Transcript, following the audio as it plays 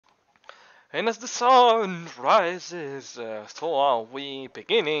And as the sun rises, so are we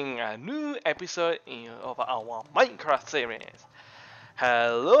beginning a new episode of our Minecraft series.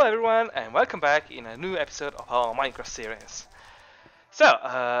 Hello everyone and welcome back in a new episode of our Minecraft series. So,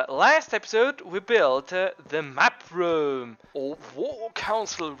 last episode we built the map room, or war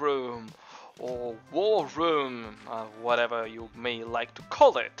council room, or war room, whatever you may like to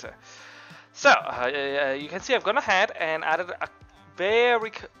call it. So, you can see I've gone ahead and added a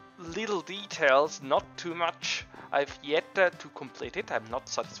very little details, not too much. I've yet to complete it. I'm not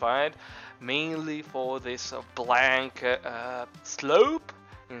satisfied, mainly for this blank slope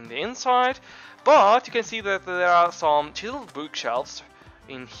in the inside. But you can see that there are some chiseled bookshelves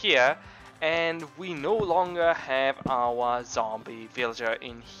in here, and we no longer have our zombie villager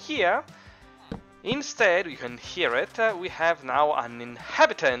in here. Instead, you can hear it. We have now an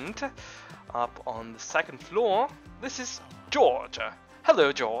inhabitant up on the second floor. This is George.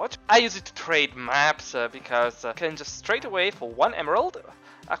 Hello, George. I use it to trade maps because I can just straight away for 1 emerald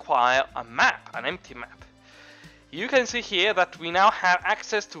acquire a map, an empty map. You can see here that we now have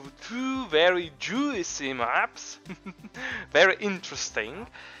access to 2 very juicy maps, very interesting,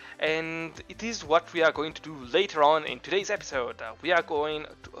 and it is what we are going to do later on in today's episode. We are going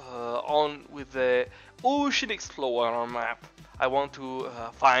on with the Ocean Explorer map. I want to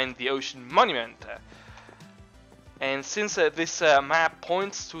find the Ocean Monument. And since this map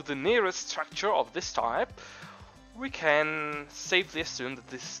points to the nearest structure of this type, we can safely assume that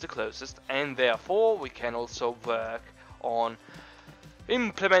this is the closest, and therefore we can also work on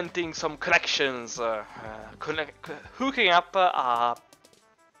implementing some connections, hooking up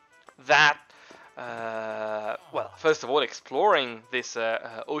that, well, first of all exploring this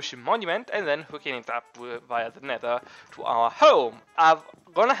ocean monument and then hooking it up via the nether to our home. I've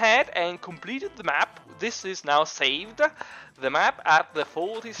gone ahead and completed the map. This is now saved, the map, at the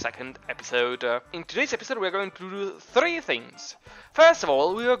 42nd episode. In today's episode we are going to do 3 things. First of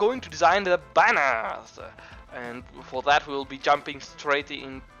all, we are going to design the banners, and for that we will be jumping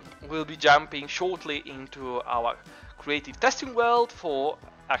shortly into our creative testing world for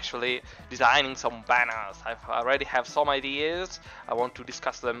actually designing some banners. I already have some ideas. I want to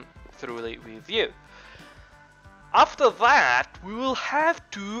discuss them thoroughly with you. After that, we will have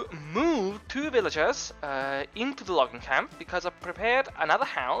to move 2 villagers into the logging camp because I've prepared another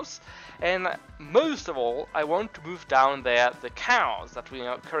house, and most of all, I want to move down there the cows that we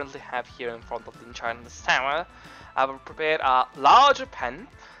currently have here in front of the enchantress tower. I've prepared a larger pen.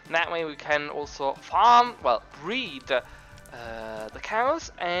 That way we can also farm, well, breed the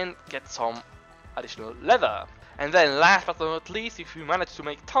cows and get some additional leather. And then last but not least, if we manage to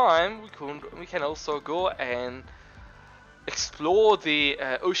make time, we can also go and explore the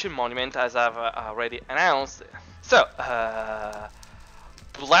ocean monument as I've already announced. So,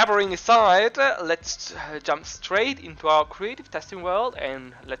 blabbering aside, let's jump straight into our creative testing world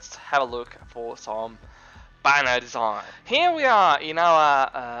and let's have a look for some banner design. Here we are in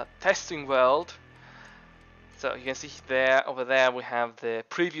our testing world. So you can see there, over there we have the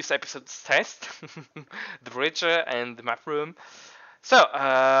previous episode's test, the bridge and the map room. So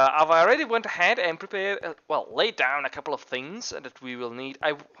I've already went ahead and prepared, well, laid down a couple of things that we will need.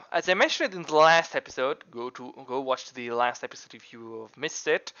 As I mentioned in the last episode, go watch the last episode if you have missed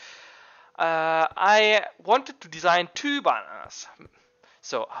it. I wanted to design 2 banners.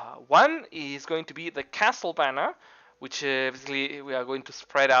 So one is going to be the castle banner, which basically we are going to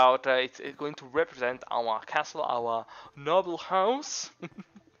spread out. It's going to represent our castle, our noble house.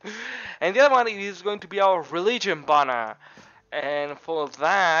 And the other one is going to be our religion banner. And for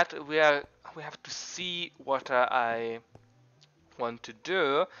that, we have to see what I want to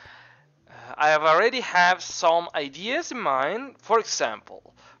do. I have already have some ideas in mind. For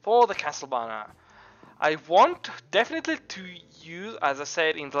example, for the castle banner, I want definitely to use, as I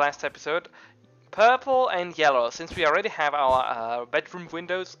said in the last episode, purple and yellow, since we already have our bedroom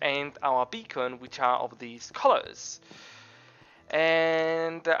windows and our beacon, which are of these colors.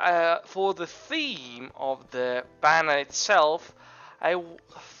 And for the theme of the banner itself, I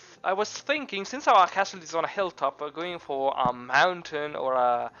was thinking, since our castle is on a hilltop, we're going for a mountain or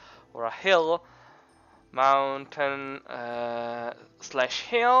a hill, mountain slash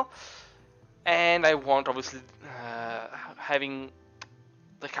hill, and I want, obviously, having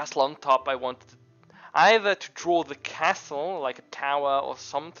the castle on top. I want either to draw the castle like a tower or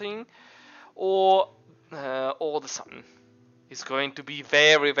something, or the sun. Is going to be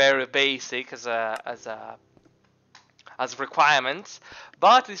very, very basic as requirements,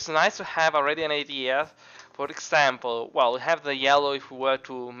 but it's nice to have already an idea. For example, well, we have the yellow if we were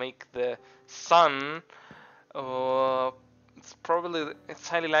to make the sun it's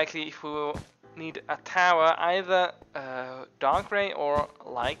highly likely if we will need a tower, either dark gray or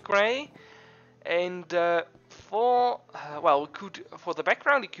light gray. And for the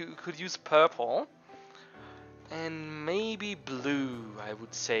background, you could use purple and maybe blue, I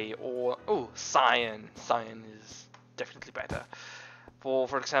would say, or cyan. Cyan is definitely better.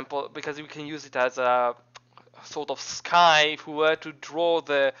 For example, because we can use it as a sort of sky if we were to draw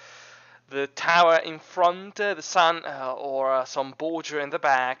the tower in front, the sun, or some border in the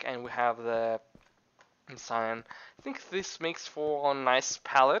back, and we have the cyan. I think this makes for a nice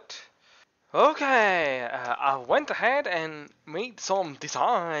palette. Okay, I went ahead and made some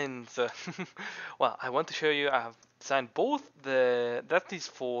designs. Well, I want to show you I've designed both that is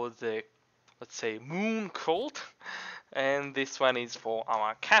for the, let's say, moon cult, and this one is for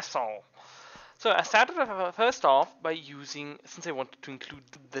our castle. So I started first off by using, since I wanted to include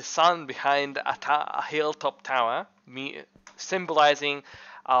the sun behind a hilltop tower, symbolizing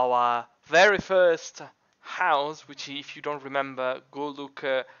our very first house, which if you don't remember, go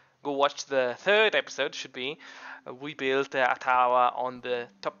watch the third episode, should be. We built a tower on the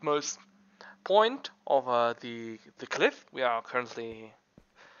topmost point of the cliff we are currently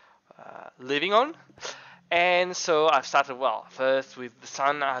living on. And so I've started, well, first with the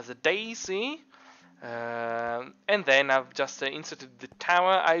sun as a daisy, and then I've just inserted the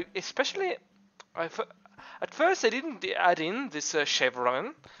tower. At first I didn't add in this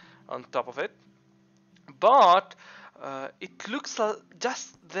chevron on top of it, but it looks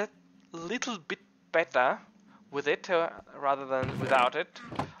just that little bit better with it rather than without it.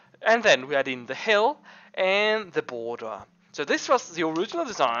 And then we add in the hill and the border. So this was the original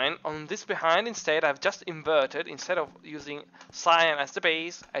design. On this behind, instead, I've just inverted. Instead of using cyan as the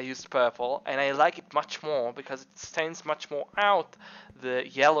base, I used purple, and I like it much more because it stands much more out the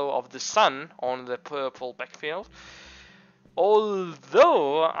yellow of the sun on the purple backfield.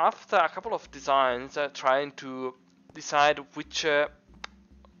 Although, after a couple of designs, trying to decide which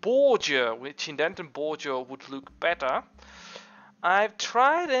indent and border would look better, I've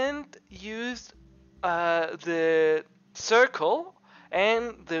tried and used the circle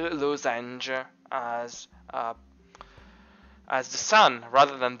and the losange as the sun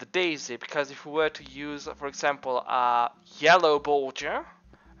rather than the daisy, because if we were to use, for example, a yellow border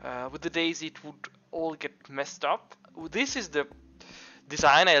with the daisy, it would all get messed up. This is the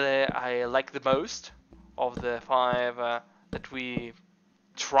design I like the most of the 5 that we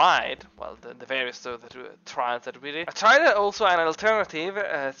tried. Well, the various trials that we did. I tried also an alternative.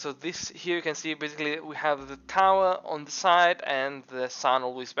 So this here you can see basically we have the tower on the side and the sun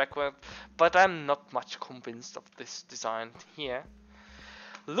always backward, but I'm not much convinced of this design here.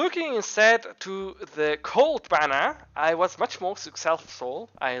 Looking instead to the cold banner, I was much more successful.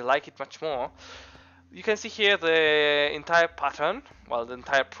 I like it much more. You can see here the entire pattern, well, the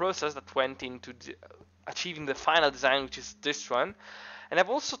entire process that went into achieving the final design, which is this one. And I've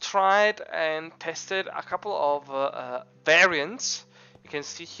also tried and tested a couple of variants. You can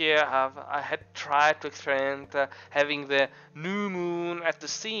see here I had tried to experiment having the new moon at the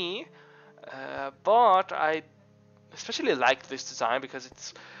sea, but I especially like this design because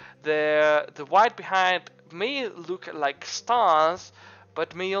it's the white behind may look like stars,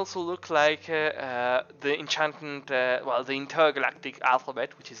 but may also look like the the intergalactic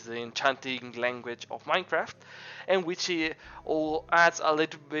alphabet, which is the enchanting language of Minecraft, and which all adds a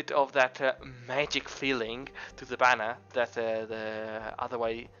little bit of that magic feeling to the banner that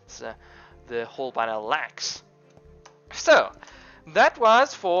otherwise the whole banner lacks. So that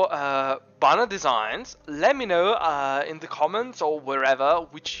was for banner designs. Let me know in the comments or wherever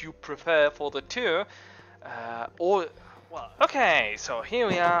which you prefer for the two, okay, so here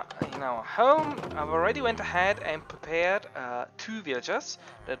we are in our home. I've already went ahead and prepared 2 villagers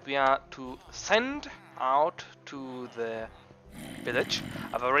that we are to send out to the village.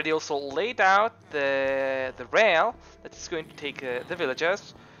 I've already also laid out the rail that is going to take the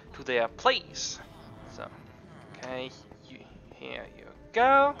villagers to their place. So, okay, here you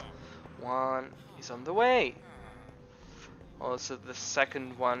go. One is on the way. Also, the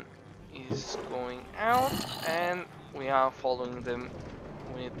second one is going out, and we are following them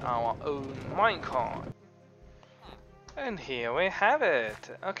with our own minecart. And here we have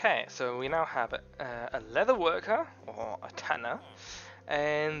it. Okay, so we now have a leather worker, or a tanner,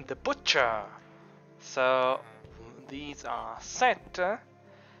 and the butcher. So these are set,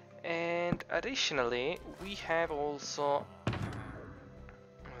 and additionally we have also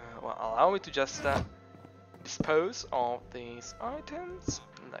allow me to just dispose of these items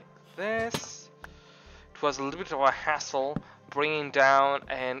like this. It was a little bit of a hassle bringing down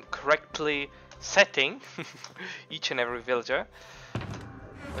and correctly setting each and every villager.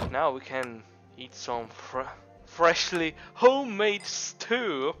 But now we can eat some freshly homemade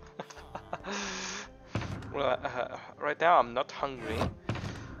stew. Well, right now I'm not hungry.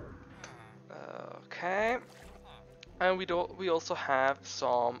 Okay, and we also have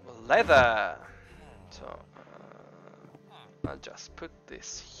some leather. So I'll just put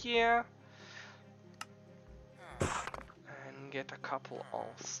this here and get a couple of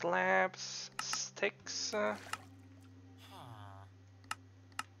slabs, sticks.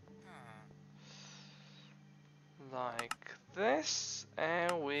 Like this,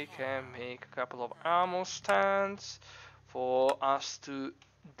 and we can make a couple of armor stands for us to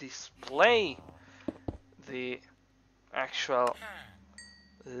display the actual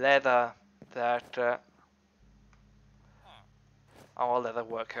leather that our leather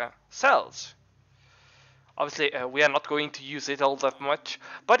worker sells. Obviously, we are not going to use it all that much,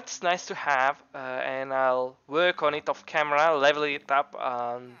 but it's nice to have, and I'll work on it off camera, level it up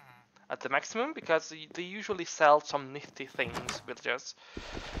at the maximum, because they usually sell some nifty things with just.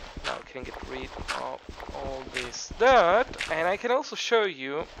 Now we can get rid of all this dirt, and I can also show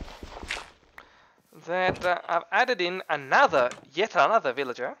you that I've added in yet another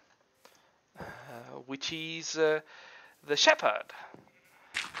villager, which is the shepherd.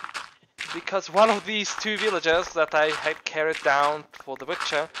 Because one of these two villagers that I had carried down for the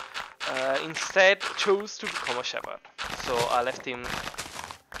butcher instead chose to become a shepherd. So I left him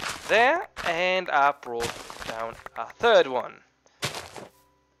there, and I brought down a third one.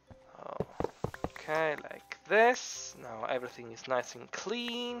 Okay, like this. Now everything is nice and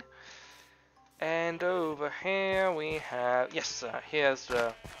clean. And over here we have, yes, here's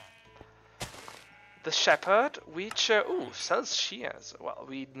the shepherd, which sells shears. Well,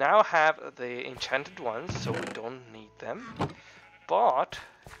 we now have the enchanted ones, so we don't need them. But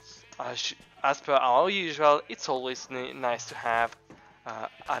as per our usual, it's always nice to have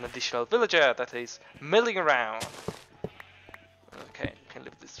an additional villager that is milling around. Okay, can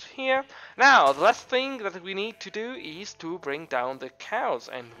leave this here. Now, the last thing that we need to do is to bring down the cows,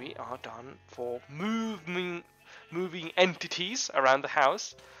 and we are done for moving entities around the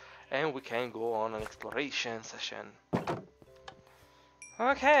house, and we can go on an exploration session.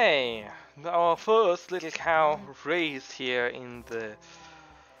 Okay, our first little cow raised here in the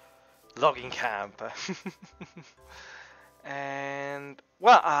logging camp. And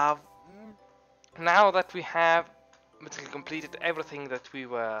well, now that we have basically completed everything that we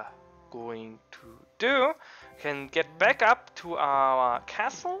were going to do, can get back up to our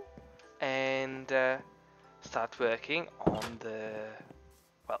castle and start working on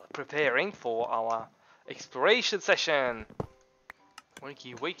preparing for our exploration session.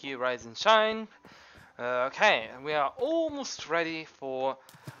 Wakey wakey, rise and shine. Okay, we are almost ready for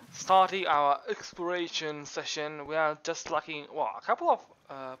starting our exploration session. We are just lacking a couple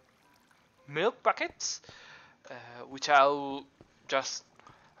of milk buckets, which I'll just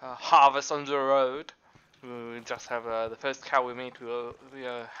harvest on the road. We just have the first cow we meet. We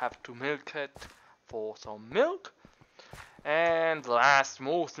have to milk it for some milk, and the last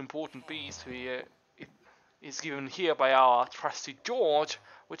most important piece it is given here by our trusty George,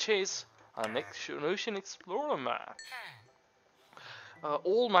 which is an Ocean Explorer map.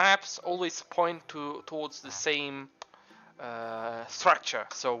 All maps always point towards the same structure,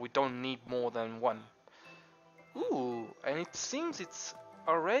 so we don't need more than one. Ooh, and it seems it's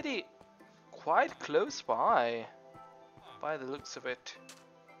already quite close by the looks of it.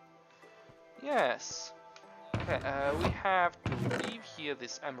 Yes. Okay, we have to leave here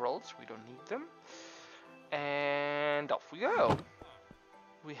these emeralds, we don't need them. And off we go.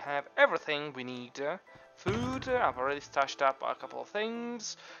 We have everything we need. Food, I've already stashed up a couple of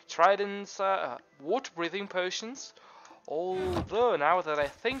things. Tridents, water breathing potions. Although, now that I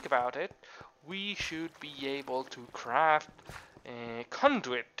think about it, we should be able to craft a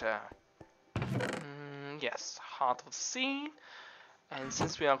conduit. Yes, Heart of the Sea. And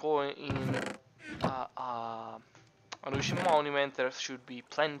since we are going in an ocean monument, there should be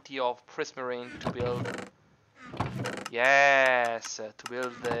plenty of prismarine to build. Yes, to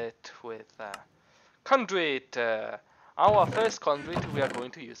build it with conduit. Our first conduit, we are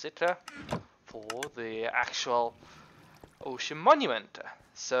going to use it for the actual ocean monument.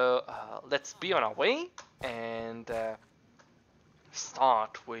 So let's be on our way and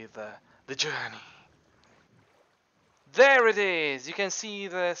start with the journey. There it is! You can see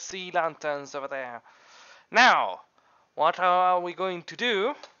the sea lanterns over there. Now, what are we going to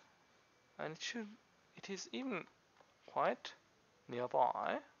do? And it is even quite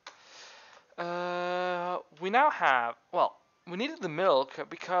nearby. We now have, well, we needed the milk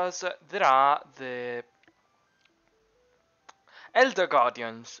because there are the Elder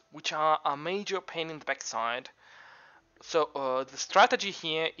Guardians, which are a major pain in the backside. So the strategy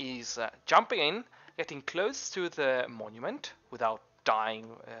here is jumping in, getting close to the monument without dying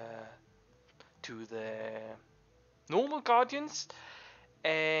to the normal guardians,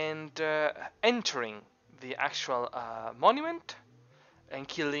 and entering the actual monument and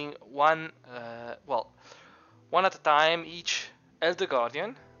killing one at a time each Elder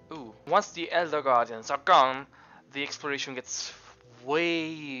Guardian. Ooh, once the Elder Guardians are gone, the exploration gets way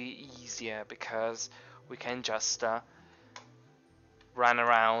easier because we can just run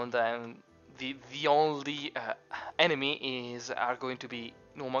around, and the only enemy are going to be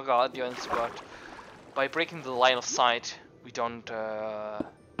normal guardians, but by breaking the line of sight we don't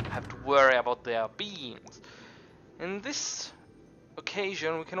have to worry about their beams. In this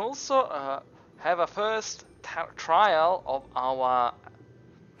occasion we can also have a first trial of our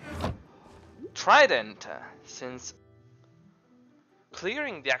trident, since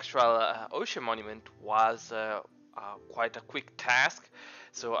clearing the actual ocean monument was quite a quick task.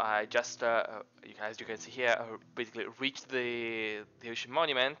 So I just, as you can see here, basically reached the ocean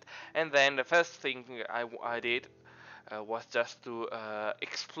monument, and then the first thing I did was just to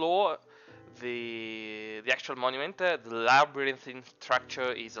explore the actual monument. The labyrinthine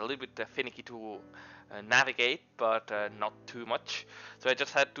structure is a little bit finicky to navigate, but not too much. So I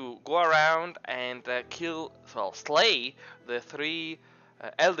just had to go around and slay the three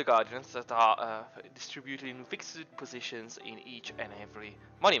Elder Guardians that are distributed in fixed positions in each and every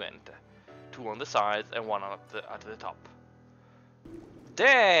monument. Two on the sides and one at the top.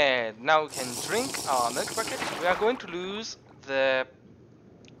 There! Now we can drink our milk bucket. We are going to lose the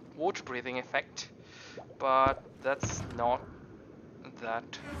water breathing effect, but that's not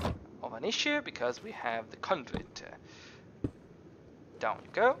that of an issue because we have the conduit. Down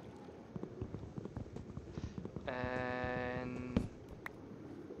you go. And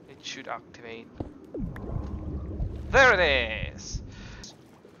it should activate. There it is!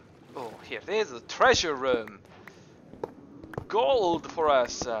 Oh, here it is, the treasure room. Gold for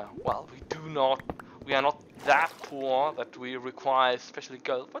us. Well, we are not that poor that we require especially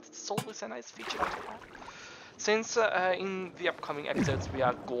gold, but it's always a nice feature to have. Since in the upcoming episodes we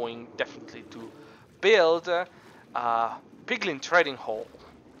are going definitely to build a piglin trading hall.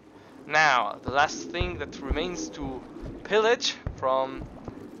 Now, the last thing that remains to pillage from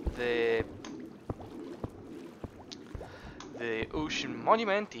the ocean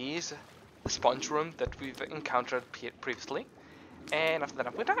monument is the sponge room that we've encountered previously, and after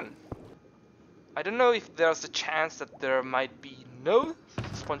that we're done. I don't know if there's a chance that there might be no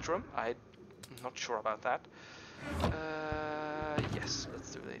sponge room. I'm not sure about that. Yes,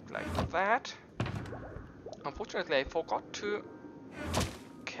 let's do it like that. Unfortunately, I forgot to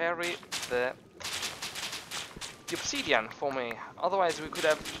carry the obsidian for me. Otherwise, we could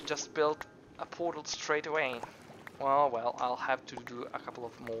have just built a portal straight away. Well, I'll have to do a couple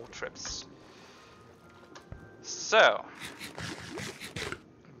of more trips. So,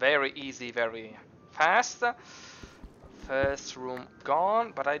 very easy, very fast. First room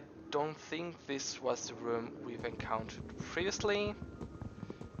gone, but I don't think this was the room we've encountered previously.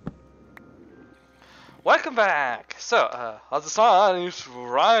 Welcome back! So, as the sun is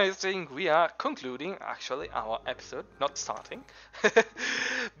rising, we are concluding, actually, our episode, not starting,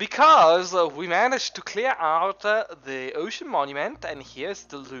 because we managed to clear out the ocean monument, and here's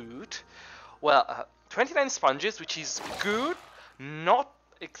the loot. Well, 29 sponges, which is good, not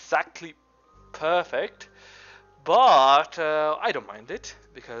exactly perfect, but I don't mind it,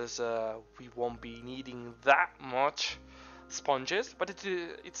 because we won't be needing that much sponges, but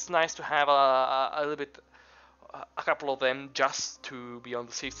it's nice to have a little bit, a couple of them, just to be on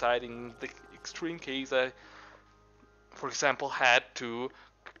the safe side in the extreme case I, for example, had to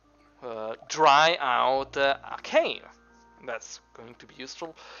dry out a cave. That's going to be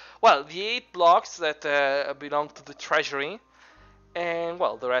useful. Well, the 8 blocks that belong to the treasury, and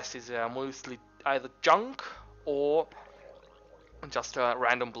well, the rest is mostly either junk or just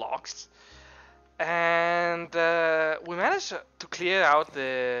random blocks. And we managed to clear out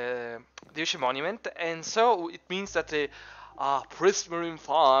the ocean monument, and so it means that the prismarine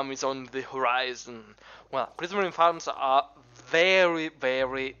farm is on the horizon. Well, prismarine farms are very,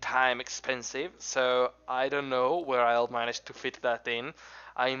 very time expensive, so I don't know where I'll manage to fit that in.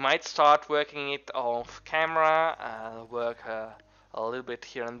 I might start working it off camera, work a little bit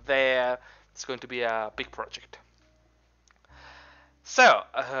here and there. It's going to be a big project. So,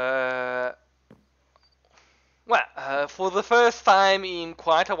 for the first time in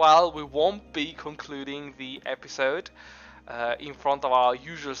quite a while, we won't be concluding the episode. in front of our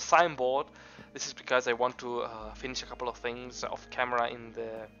usual signboard. This is because I want to finish a couple of things off camera in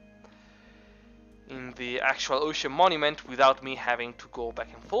the actual ocean monument without me having to go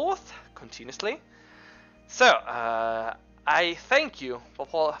back and forth continuously. So I thank you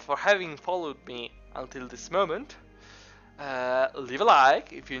for having followed me until this moment. Leave a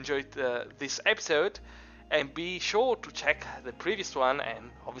like if you enjoyed this episode, and be sure to check the previous one.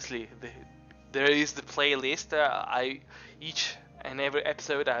 And obviously there is the playlist. Each and every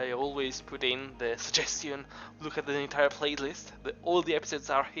episode I always put in the suggestion, look at the entire playlist. All the episodes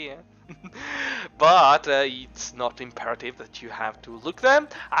are here. But it's not imperative that you have to look them.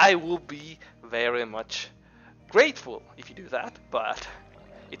 I will be very much grateful if you do that, but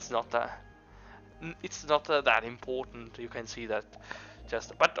it's not that important. You can see that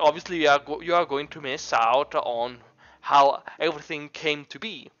but obviously you are going to miss out on how everything came to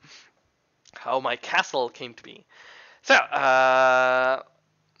be, how my castle came to be. So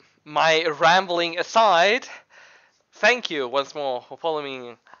my rambling aside, thank you once more for following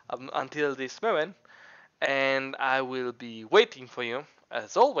me until this moment, and I will be waiting for you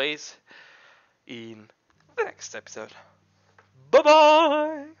as always in the next episode. Bye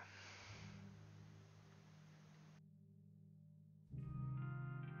bye.